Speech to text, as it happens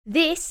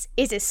This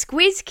is a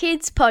Squiz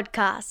Kids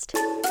podcast.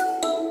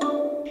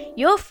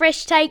 Your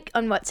fresh take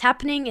on what's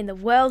happening in the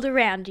world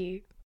around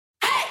you.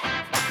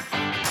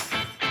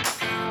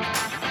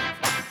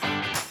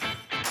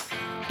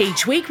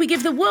 Each week we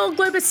give the world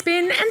globe a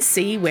spin and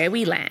see where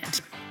we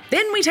land.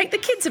 Then we take the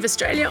kids of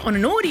Australia on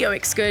an audio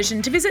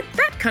excursion to visit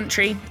that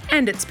country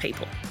and its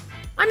people.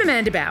 I'm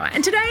Amanda Bauer,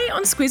 and today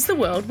on Squiz the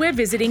World we're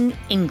visiting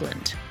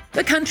England,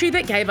 the country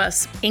that gave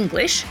us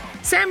English,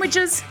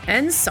 sandwiches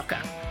and soccer.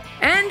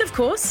 And, of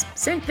course,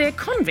 sent their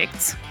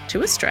convicts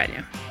to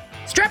Australia.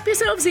 Strap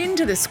yourselves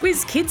into the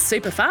Squiz Kids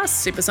Superfast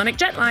Supersonic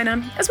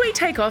Jetliner as we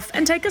take off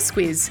and take a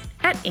squiz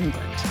at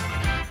England.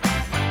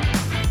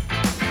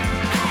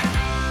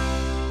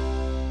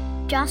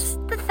 Just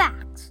the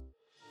facts.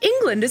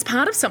 England is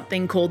part of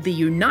something called the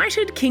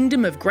United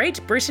Kingdom of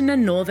Great Britain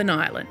and Northern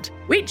Ireland,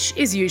 which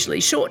is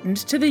usually shortened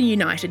to the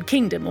United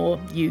Kingdom, or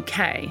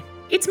UK.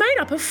 It's made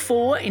up of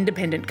 4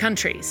 independent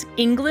countries: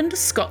 England,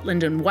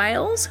 Scotland and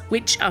Wales,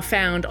 which are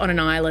found on an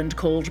island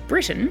called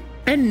Britain,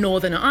 and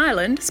Northern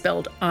Ireland,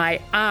 spelled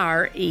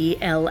Ireland,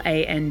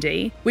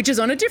 which is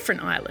on a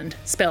different island,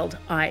 spelled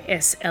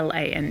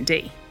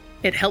Island.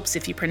 It helps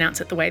if you pronounce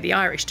it the way the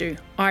Irish do,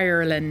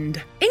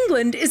 Ireland.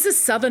 England is the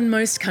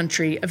southernmost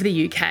country of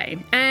the UK,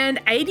 and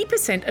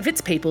 80% of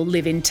its people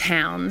live in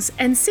towns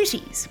and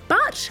cities.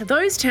 But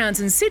those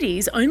towns and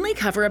cities only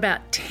cover about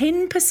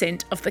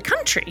 10% of the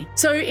country.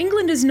 So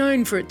England is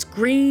known for its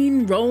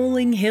green,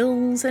 rolling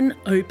hills and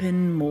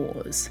open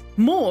moors.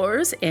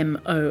 Moors,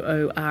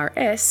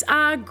 M-O-O-R-S,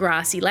 are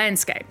grassy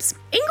landscapes.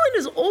 England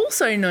is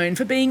also known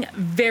for being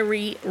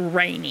very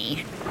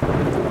rainy.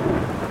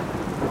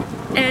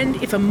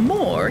 And if a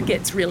moor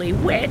gets really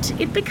wet,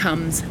 it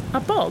becomes a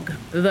bog.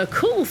 The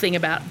cool thing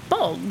about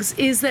bogs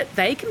is that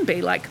they can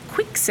be like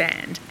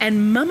quicksand,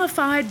 and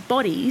mummified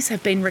bodies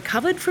have been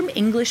recovered from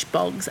English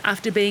bogs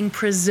after being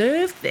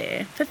preserved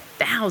there for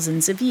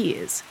thousands of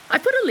years. I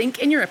put a link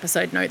in your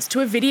episode notes to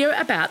a video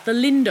about the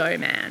Lindo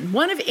Man,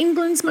 one of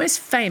England's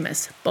most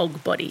famous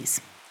bog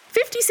bodies.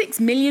 56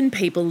 million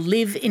people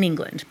live in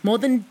England, more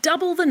than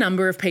double the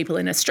number of people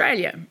in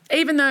Australia,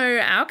 even though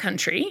our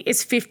country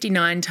is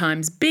 59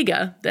 times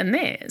bigger than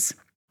theirs.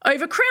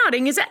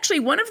 Overcrowding is actually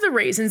one of the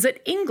reasons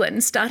that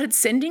England started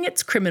sending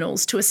its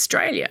criminals to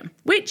Australia,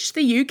 which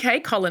the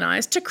UK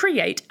colonised to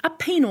create a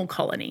penal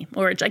colony,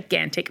 or a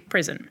gigantic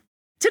prison.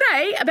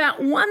 Today,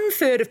 about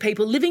 1/3 of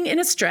people living in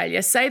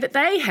Australia say that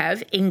they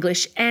have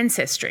English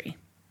ancestry.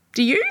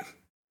 Do you?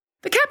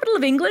 The capital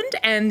of England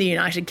and the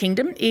United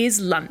Kingdom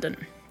is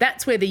London.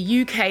 That's where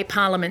the UK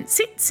Parliament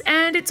sits,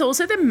 and it's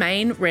also the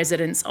main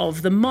residence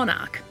of the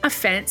monarch, a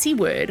fancy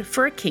word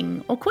for a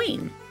king or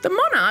queen. The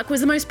monarch was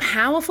the most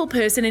powerful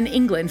person in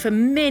England for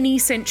many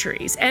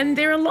centuries, and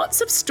there are lots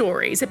of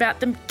stories about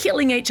them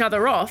killing each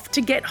other off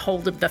to get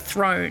hold of the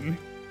throne.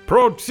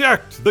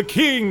 Protect the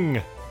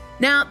king!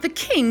 Now, the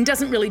king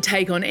doesn't really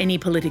take on any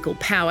political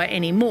power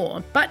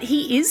anymore, but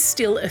he is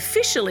still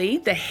officially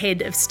the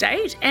head of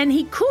state, and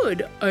he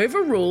could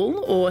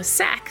overrule or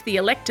sack the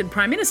elected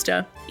prime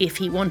minister if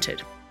he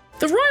wanted.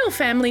 The royal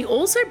family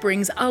also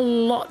brings a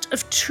lot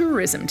of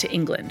tourism to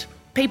England.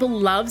 People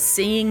love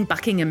seeing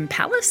Buckingham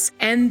Palace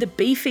and the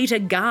Beefeater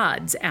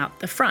Guards out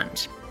the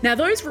front. Now,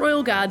 those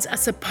royal guards are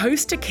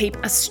supposed to keep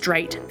a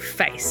straight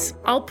face.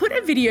 I'll put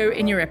a video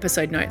in your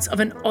episode notes of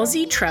an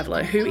Aussie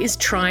traveller who is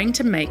trying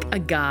to make a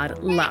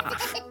guard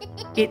laugh.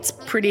 It's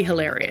pretty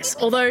hilarious,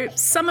 although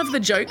some of the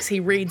jokes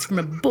he reads from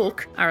a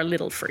book are a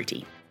little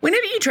fruity.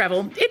 Whenever you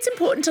travel, it's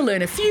important to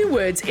learn a few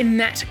words in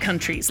that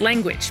country's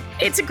language.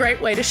 It's a great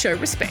way to show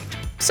respect.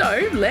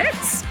 So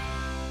let's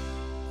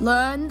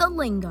Learn the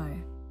lingo.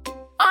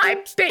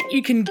 I bet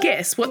you can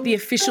guess what the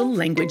official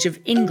language of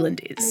England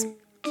is.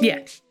 Yeah,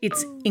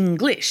 it's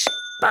English.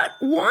 But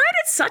why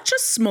did such a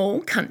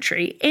small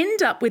country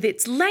end up with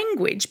its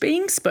language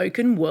being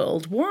spoken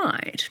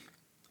worldwide?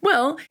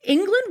 Well,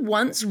 England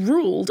once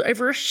ruled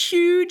over a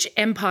huge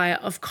empire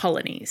of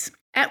colonies.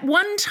 At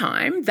one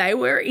time, they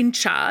were in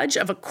charge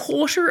of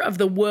 1/4 of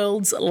the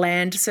world's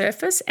land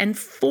surface and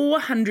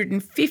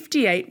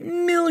 458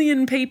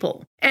 million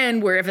people.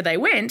 And wherever they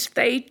went,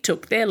 they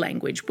took their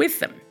language with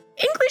them.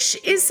 English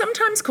is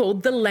sometimes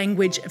called the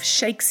language of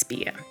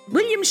Shakespeare.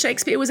 William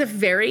Shakespeare was a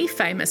very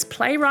famous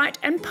playwright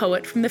and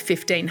poet from the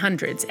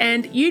 1500s,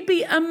 and you'd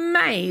be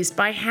amazed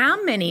by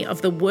how many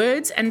of the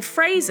words and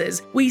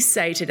phrases we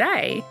say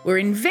today were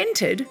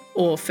invented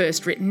or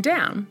first written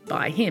down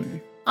by him.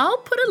 I'll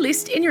put a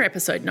list in your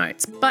episode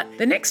notes, but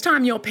the next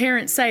time your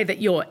parents say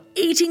that you're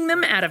eating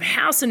them out of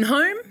house and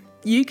home,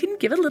 you can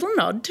give a little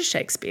nod to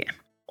Shakespeare.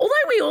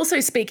 Although we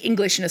also speak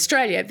English in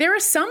Australia, there are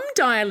some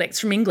dialects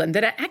from England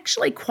that are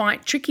actually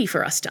quite tricky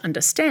for us to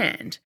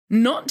understand,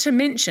 not to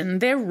mention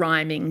their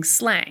rhyming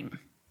slang.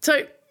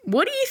 So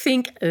what do you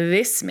think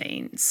this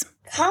means?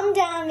 Come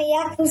down the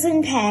apples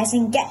and pears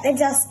and get the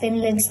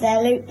dustbin lids there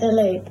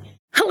loop-the-loop.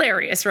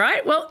 Hilarious,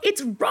 right? Well,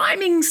 it's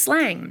rhyming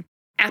slang.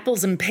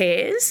 Apples and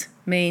pears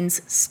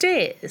means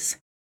stairs.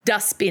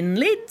 Dustbin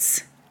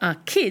lids are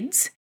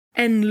kids.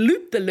 And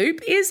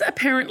loop-the-loop is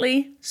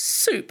apparently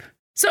soup.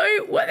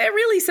 So what they're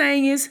really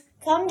saying is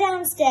Come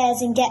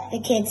downstairs and get the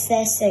kids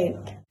their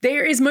soup.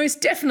 There is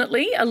most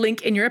definitely a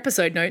link in your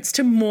episode notes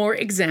to more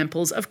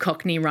examples of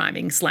Cockney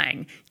rhyming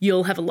slang.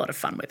 You'll have a lot of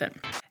fun with it.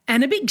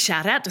 And a big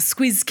shout out to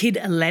Squiz Kid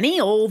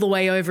Lenny all the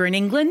way over in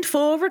England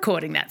for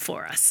recording that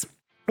for us.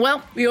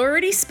 Well, we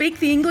already speak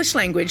the English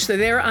language, so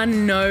there are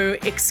no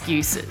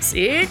excuses.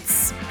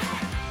 It's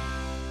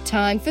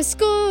time for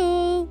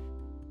school.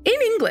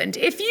 In England,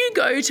 if you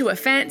go to a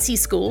fancy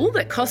school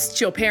that costs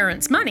your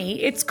parents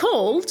money, it's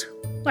called,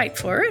 wait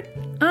for it,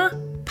 a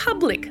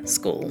public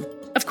school.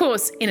 Of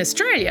course, in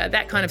Australia,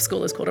 that kind of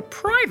school is called a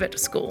private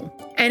school.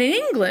 And in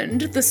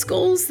England, the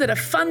schools that are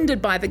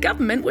funded by the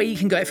government, where you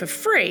can go for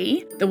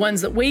free, the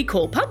ones that we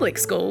call public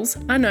schools,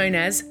 are known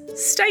as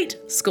state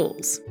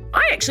schools.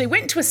 I actually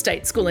went to a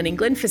state school in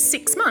England for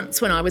 6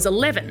 months when I was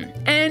 11.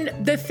 And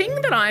the thing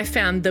that I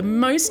found the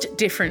most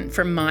different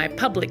from my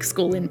public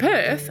school in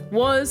Perth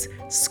was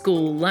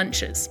school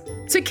lunches.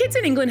 So kids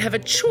in England have a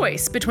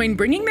choice between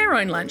bringing their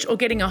own lunch or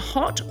getting a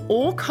hot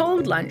or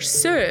cold lunch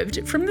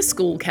served from the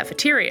school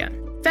cafeteria.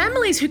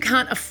 Families who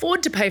can't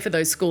afford to pay for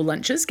those school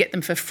lunches get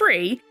them for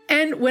free,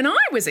 and when I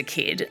was a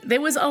kid, there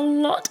was a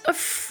lot of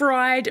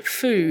fried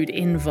food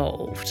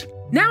involved.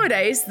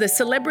 Nowadays, the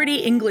celebrity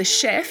English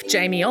chef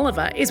Jamie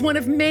Oliver is one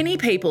of many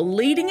people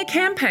leading a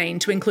campaign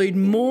to include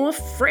more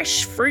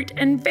fresh fruit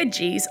and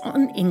veggies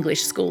on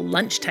English school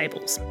lunch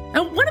tables.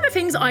 Now, one of the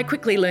things I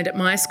quickly learned at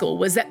my school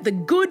was that the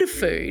good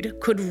food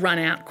could run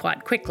out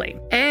quite quickly.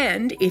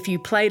 And if you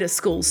played a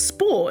school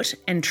sport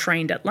and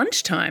trained at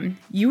lunchtime,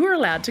 you were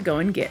allowed to go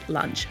and get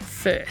lunch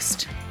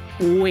first.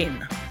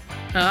 Win.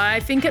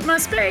 I think it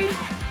must be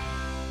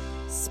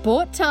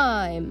Sport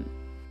time.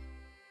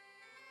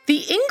 The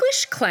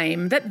English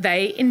claim that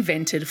they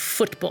invented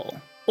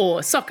football,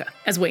 or soccer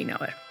as we know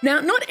it.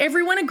 Now, not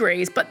everyone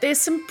agrees, but there's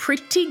some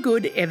pretty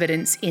good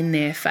evidence in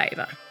their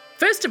favour.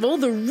 First of all,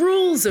 the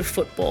rules of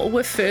football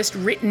were first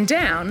written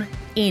down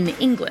in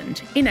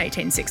England in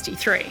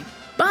 1863.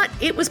 But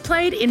it was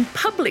played in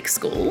public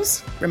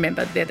schools,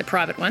 remember they're the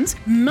private ones,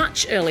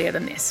 much earlier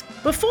than this.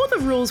 Before the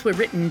rules were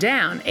written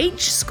down,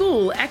 each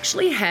school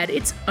actually had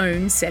its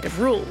own set of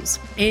rules.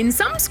 In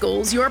some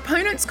schools, your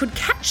opponents could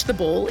catch the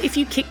ball if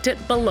you kicked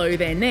it below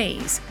their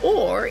knees.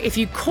 Or if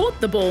you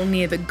caught the ball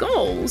near the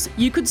goals,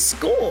 you could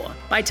score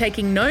by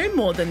taking no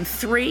more than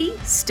 3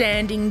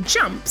 standing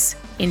jumps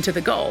into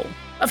the goal.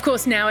 Of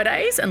course,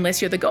 nowadays,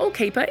 unless you're the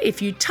goalkeeper, if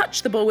you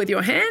touch the ball with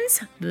your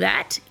hands,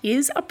 that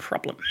is a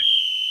problem.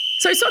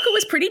 So soccer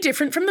was pretty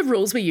different from the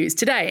rules we use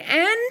today,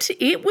 and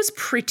it was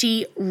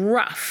pretty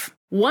rough.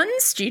 One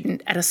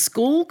student at a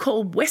school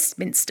called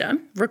Westminster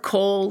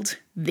recalled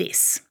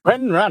this.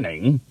 When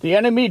running, the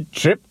enemy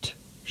tripped,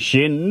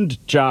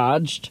 shinned,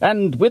 charged,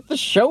 and with the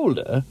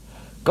shoulder,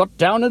 got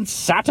down and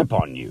sat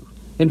upon you.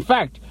 In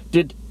fact,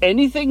 did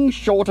anything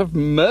short of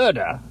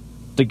murder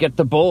to get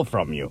the ball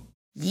from you.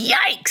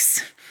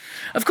 Yikes!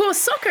 Of course,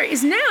 soccer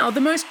is now the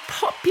most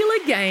popular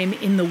game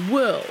in the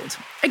world.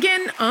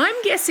 Again, I'm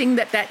guessing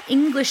that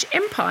English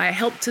empire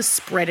helped to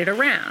spread it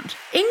around.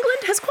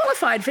 England has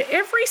qualified for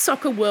every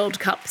Soccer World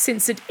Cup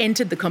since it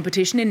entered the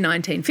competition in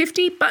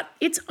 1950, but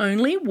it's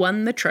only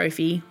won the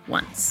trophy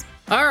once.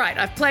 All right,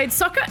 I've played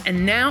soccer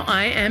and now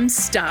I am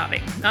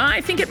starving.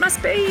 I think it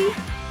must be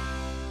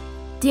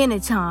dinner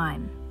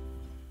time.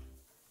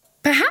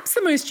 Perhaps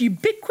the most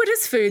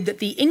ubiquitous food that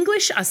the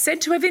English are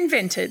said to have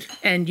invented,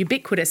 and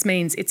ubiquitous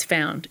means it's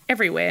found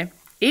everywhere,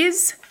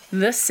 is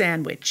the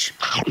sandwich.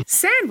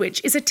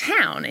 Sandwich is a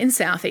town in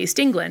southeast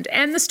England,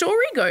 and the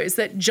story goes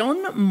that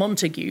John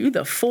Montagu,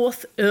 the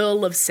 4th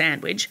Earl of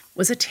Sandwich,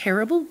 was a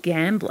terrible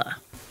gambler.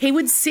 He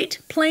would sit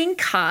playing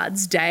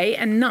cards day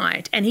and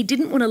night, and he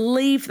didn't want to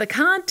leave the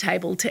card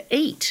table to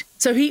eat.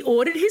 So he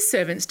ordered his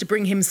servants to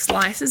bring him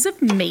slices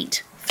of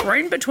meat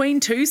thrown between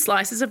 2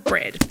 slices of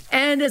bread.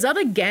 And as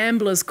other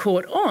gamblers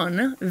caught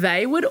on,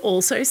 they would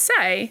also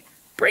say,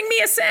 "Bring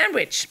me a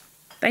sandwich."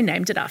 They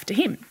named it after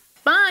him.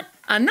 But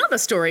another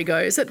story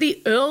goes that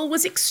the Earl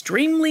was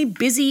extremely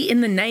busy in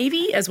the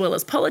Navy as well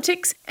as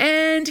politics,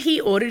 and he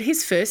ordered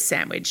his first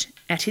sandwich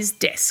at his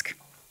desk.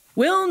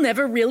 We'll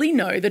never really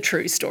know the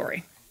true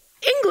story.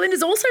 England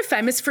is also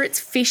famous for its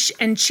fish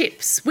and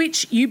chips,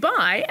 which you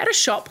buy at a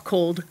shop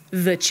called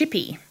The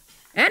Chippy.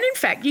 And in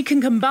fact, you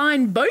can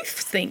combine both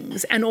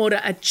things and order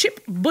a chip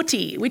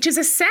butty, which is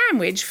a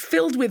sandwich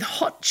filled with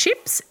hot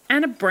chips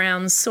and a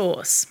brown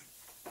sauce.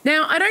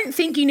 Now, I don't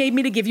think you need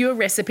me to give you a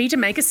recipe to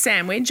make a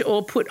sandwich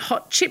or put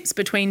hot chips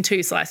between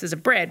 2 slices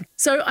of bread.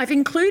 So I've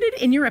included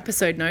in your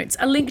episode notes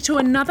a link to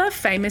another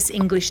famous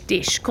English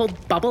dish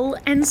called Bubble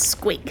and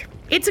Squeak.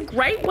 It's a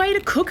great way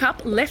to cook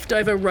up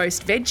leftover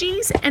roast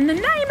veggies, and the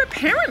name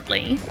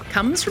apparently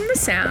comes from the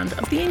sound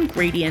of the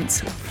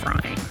ingredients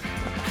frying.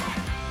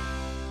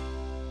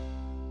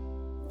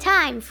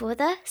 Time for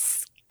the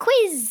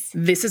quiz.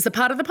 This is the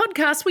part of the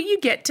podcast where you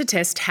get to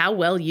test how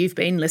well you've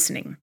been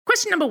listening.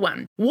 Question number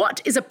 1.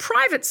 What is a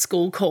private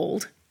school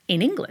called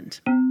in England?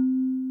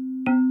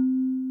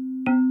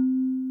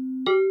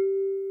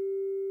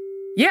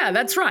 Yeah,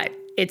 that's right.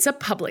 It's a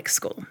public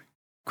school.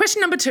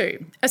 Question number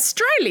 2.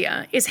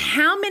 Australia is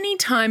how many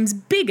times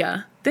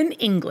bigger than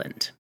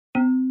England?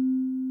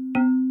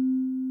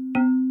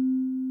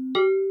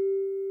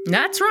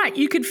 That's right,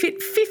 you could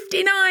fit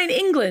 59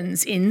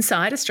 Englands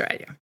inside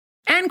Australia.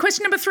 And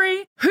question number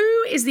 3,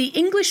 who is the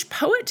English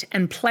poet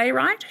and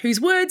playwright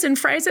whose words and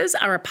phrases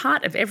are a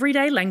part of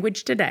everyday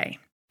language today?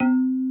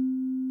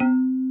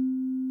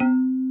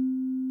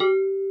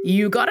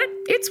 You got it,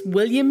 it's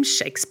William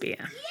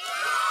Shakespeare.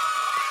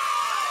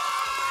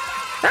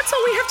 That's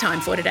all we have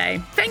time for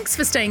today. Thanks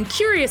for staying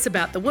curious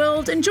about the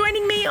world and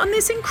joining me on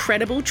this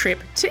incredible trip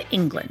to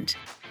England.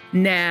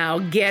 Now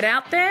get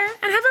out there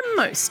and have a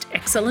most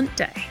excellent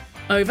day.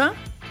 Over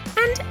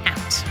and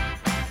out.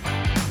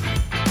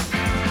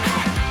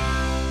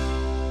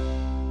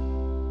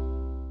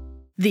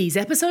 These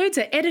episodes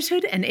are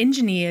edited and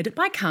engineered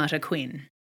by Carter Quinn.